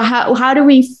always, so how do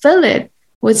we fill it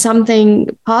with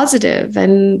something positive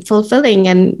and fulfilling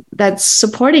and that's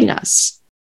supporting us?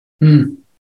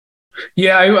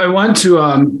 Yeah, I want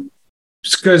to,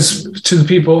 because to the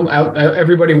people,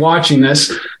 everybody watching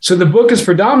this, so the book is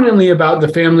predominantly about the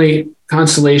family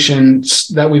constellations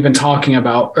that we've been talking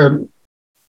about, or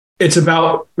it's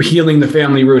about healing the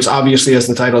family roots, obviously, as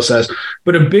the title says.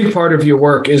 But a big part of your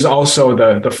work is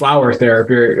also the flower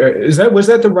therapy. Was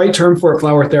that the right term for it?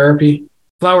 Flower therapy?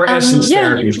 Flower essence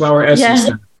therapy. Flower essence.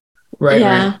 Yeah. Right.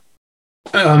 Yeah.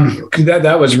 Right.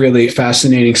 That was really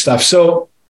fascinating stuff. So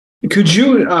could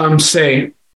you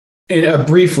say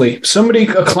briefly,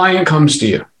 a client comes to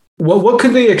you, what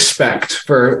could they expect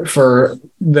for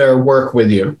their work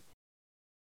with you?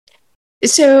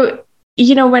 So,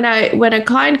 when a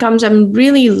client comes, I'm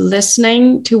really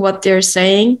listening to what they're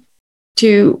saying,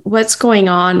 to what's going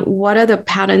on. What are the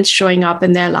patterns showing up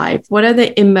in their life? What are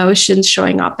the emotions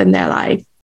showing up in their life?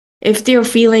 If they're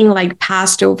feeling like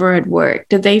passed over at work,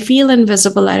 did they feel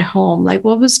invisible at home? Like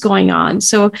what was going on?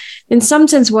 So in some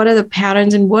sense, what are the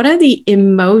patterns and what are the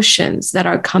emotions that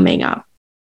are coming up?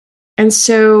 And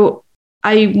so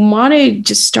I want to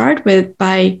just start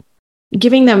by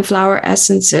giving them flower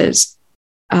essences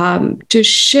to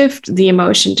shift the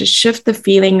emotion, to shift the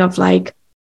feeling of like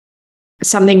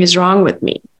something is wrong with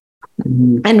me.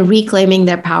 and reclaiming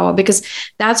their power, because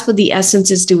that's what the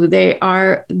essences do. They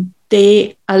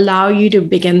allow you to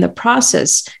begin the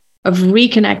process of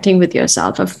reconnecting with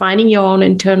yourself, of finding your own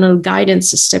internal guidance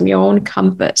system, your own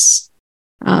compass.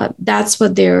 That's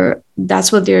what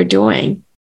they're doing.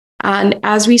 And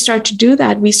as we start to do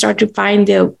that, we start to find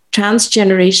the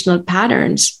transgenerational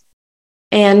patterns.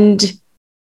 And,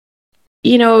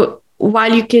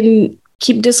 while you can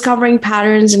keep discovering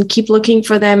patterns and keep looking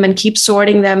for them and keep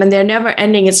sorting them, and they're never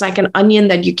ending, it's like an onion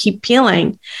that you keep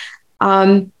peeling.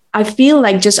 I feel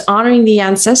like just honoring the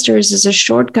ancestors is a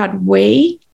shortcut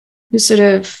way to sort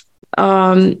of,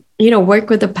 work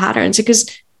with the patterns. Because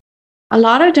a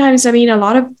lot of times, a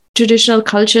lot of traditional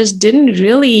cultures didn't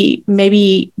really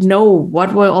maybe know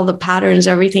what were all the patterns,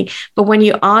 everything. But when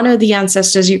you honor the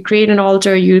ancestors, you create an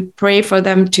altar, you pray for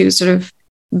them to sort of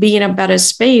be in a better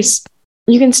space,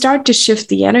 you can start to shift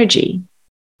the energy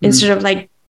instead of like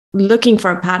looking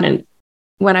for a pattern.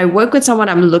 When I work with someone,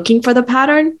 I'm looking for the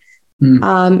pattern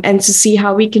and to see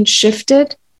how we can shift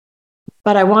it.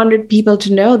 But I wanted people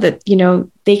to know that,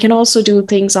 they can also do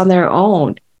things on their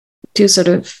own to sort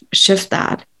of shift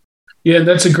that. Yeah,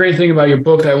 that's a great thing about your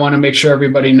book that I want to make sure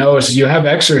everybody knows. You have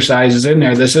exercises in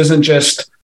there. This isn't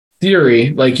just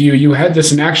theory. Like you had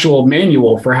this an actual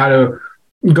manual for how to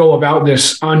go about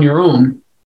this on your own,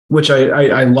 which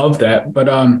I love that. But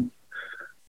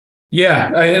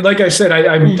like I said,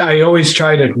 I always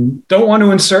try to don't want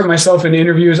to insert myself in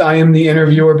interviews. I am the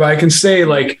interviewer, but I can say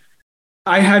like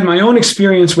I had my own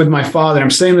experience with my father. I'm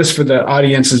saying this for the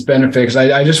audience's benefit because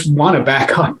I just want to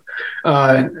back up.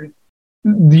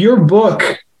 Your book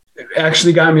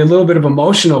actually got me a little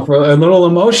emotional for a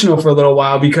little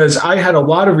while because I had a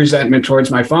lot of resentment towards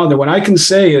my father. What I can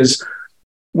say is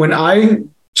when I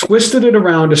twisted it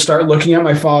around to start looking at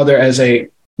my father as a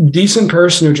decent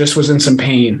person who just was in some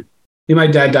pain. My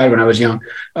dad died when I was young.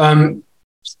 And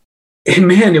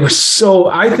man, it was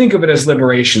I think of it as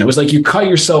liberation. It was like you cut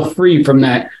yourself free from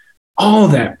all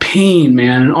that pain,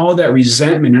 man, and all that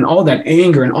resentment and all that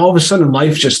anger. And all of a sudden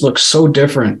life just looks so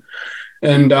different.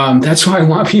 And that's why I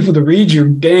want people to read your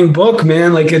dang book,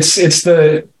 man. Like it's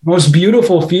the most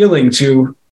beautiful feeling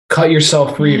to cut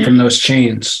yourself free from those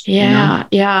chains. Yeah.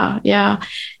 Thank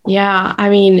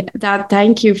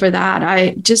you for that.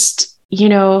 I just,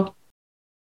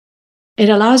 it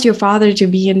allows your father to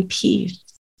be in peace.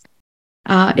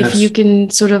 If you can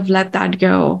sort of let that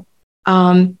go.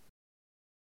 And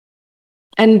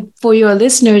for your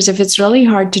listeners, if it's really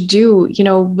hard to do,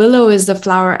 willow is the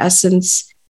flower essence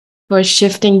for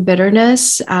shifting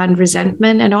bitterness and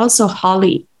resentment, and also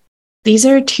holly. These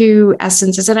are two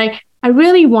essences. And I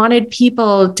really wanted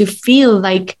people to feel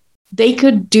like they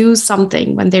could do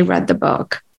something when they read the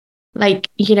book. Like,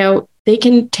 they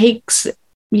can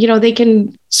they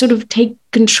can sort of take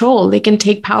control. They can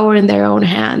take power in their own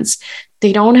hands.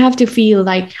 They don't have to feel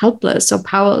like helpless or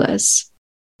powerless.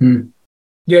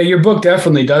 Yeah, your book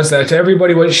definitely does that. To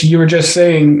everybody, what you were just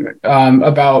saying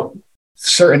about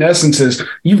certain essences,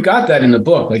 you've got that in the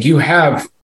book. Like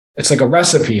it's like a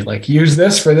recipe, like use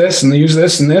this for this and use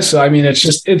this and this. So,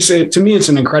 to me, it's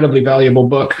an incredibly valuable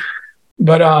book.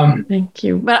 But thank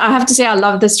you. But I have to say, I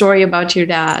love the story about your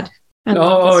dad.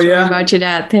 About your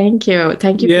dad. Thank you.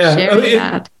 Thank you for sharing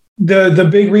that. The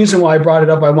big reason why I brought it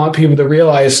up, I want people to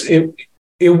realize it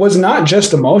was not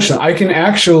just emotional. I can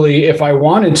actually, if I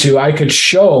wanted to, I could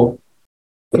show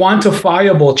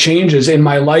quantifiable changes in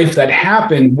my life that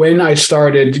happened when I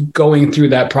started going through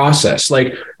that process.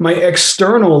 Like my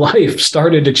external life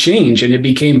started to change and it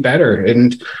became better.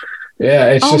 And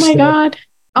it's my God.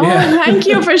 Thank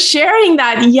you for sharing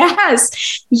that. Yes.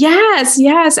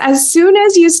 As soon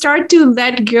as you start to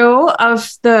let go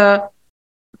of the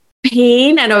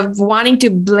pain and of wanting to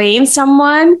blame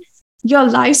someone, your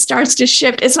life starts to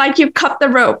shift. It's like you cut the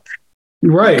rope.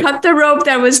 Right. You cut the rope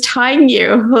that was tying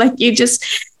you. Like you just,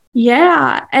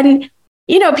 And,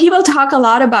 people talk a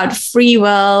lot about free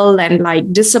will and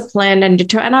like discipline and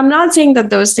and I'm not saying that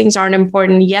those things aren't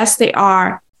important. Yes, they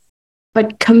are.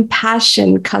 But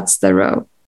compassion cuts the rope.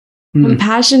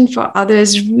 Compassion for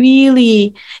others,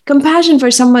 compassion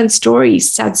for someone's story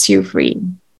sets you free.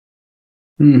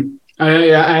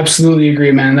 I absolutely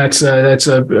agree, man. That's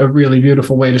a really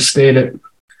beautiful way to state it.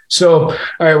 So, all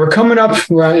right, we're coming up.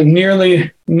 We're at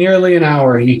nearly an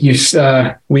hour.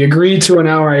 We agreed to an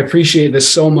hour. I appreciate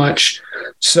this so much.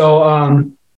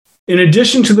 So, in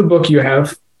addition to the book you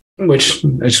have, which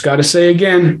I just got to say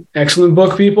again, excellent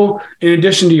book, people. In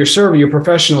addition to your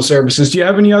professional services, do you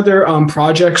have any other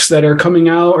projects that are coming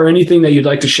out or anything that you'd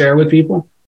like to share with people?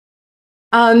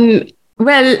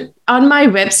 Well, on my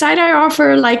website, I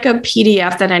offer like a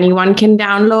PDF that anyone can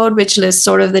download, which lists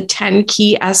sort of the 10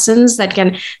 key essence that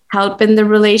can help in the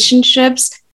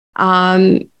relationships.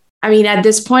 I mean, at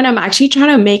this point, I'm actually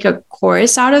trying to make a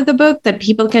course out of the book that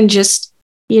people can just,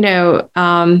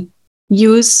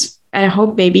 use. I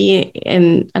hope maybe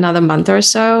in another month or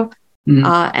so. And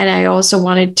I also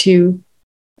wanted to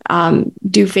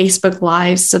do Facebook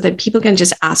Lives so that people can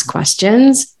just ask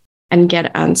questions and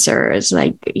get answers.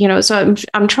 So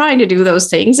I'm trying to do those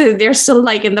things. They're still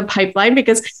like in the pipeline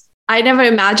because I never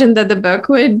imagined that the book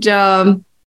would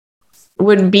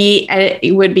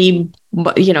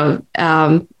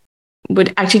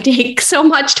actually take so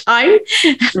much time.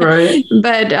 Right.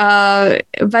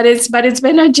 but it's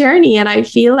been a journey, and I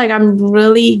feel like I'm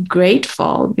really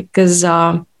grateful because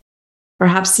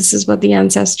perhaps this is what the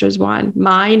ancestors want,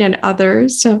 mine and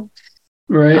others. So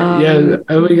right. Yeah.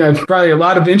 I think probably a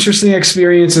lot of interesting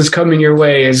experiences coming your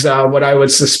way is what I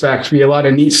would suspect. Be a lot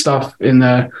of neat stuff in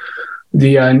the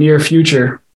near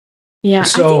future. Yeah,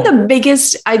 so, I think the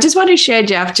biggest, I just want to share,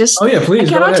 Jeff, oh yeah, please.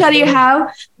 I cannot tell you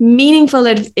how meaningful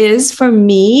it is for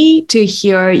me to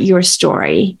hear your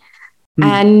story.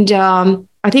 And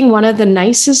I think one of the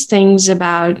nicest things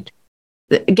about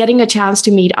getting a chance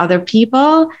to meet other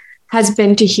people has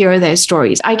been to hear their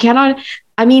stories.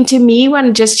 To me,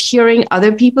 when just hearing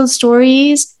other people's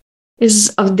stories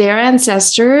of their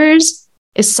ancestors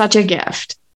is such a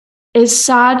gift. It's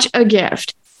such a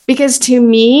gift. Because to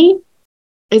me,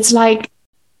 it's like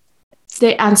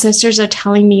the ancestors are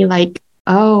telling me like,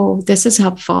 oh, this is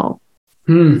helpful.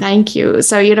 Thank you.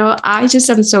 So, I just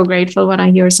am so grateful when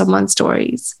I hear someone's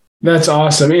stories. That's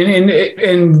awesome.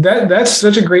 And that's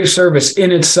such a great service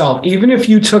in itself. Even if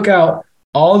you took out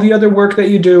all the other work that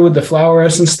you do with the flower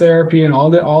essence therapy and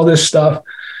all this stuff,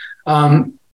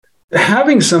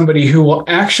 having somebody who will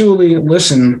actually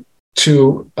listen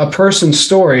to a person's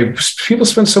story. People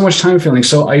spend so much time feeling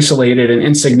so isolated and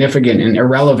insignificant and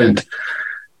irrelevant.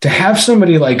 To have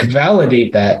somebody like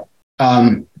validate that,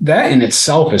 that in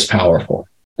itself is powerful.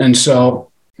 And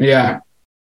so, yeah.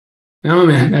 No,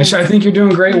 man, I think you're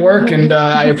doing great work, and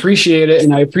I appreciate it.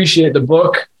 And I appreciate the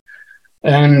book,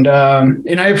 and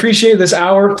I appreciate this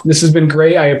hour. This has been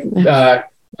great. I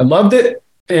loved it,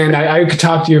 and I could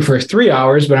talk to you for 3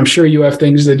 hours, but I'm sure you have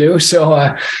things to do.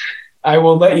 So, I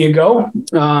will let you go.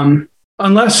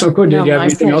 Unless, do you have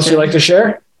anything else you'd like to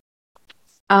share?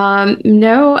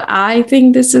 No, I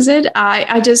think this is it.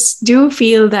 I just do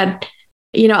feel that,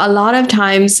 a lot of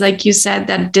times, like you said,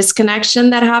 that disconnection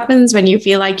that happens when you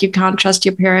feel like you can't trust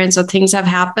your parents or things have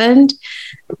happened,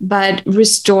 but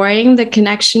restoring the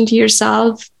connection to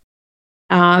yourself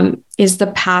is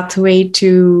the pathway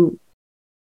to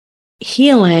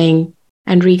healing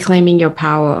and reclaiming your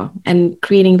power and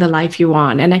creating the life you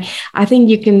want. And I think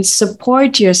you can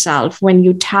support yourself when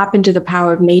you tap into the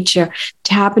power of nature,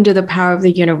 tap into the power of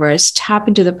the universe, tap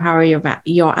into the power of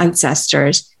your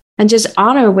ancestors, and just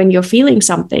honor when you're feeling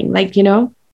something.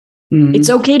 It's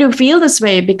okay to feel this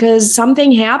way because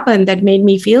something happened that made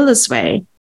me feel this way.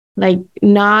 Like,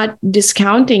 not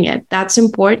discounting it. That's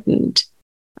important.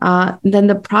 Then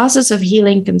the process of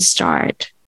healing can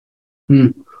start.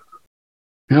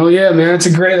 Hell yeah, man. That's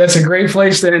a great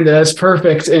place to end. That's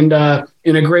perfect. And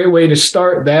in a great way to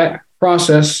start that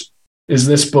process is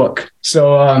this book.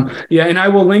 So and I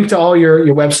will link to all your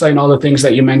website and all the things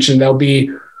that you mentioned. They'll be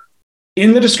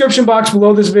in the description box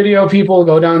below this video. People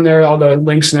go down there, all the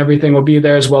links and everything will be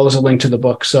there, as well as a link to the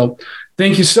book. So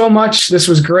thank you so much. This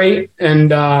was great. And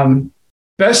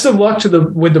best of luck with the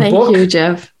book. Thank you,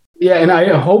 Jeff. Yeah, and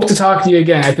I hope to talk to you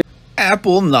again.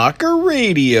 Apple Knocker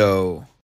Radio.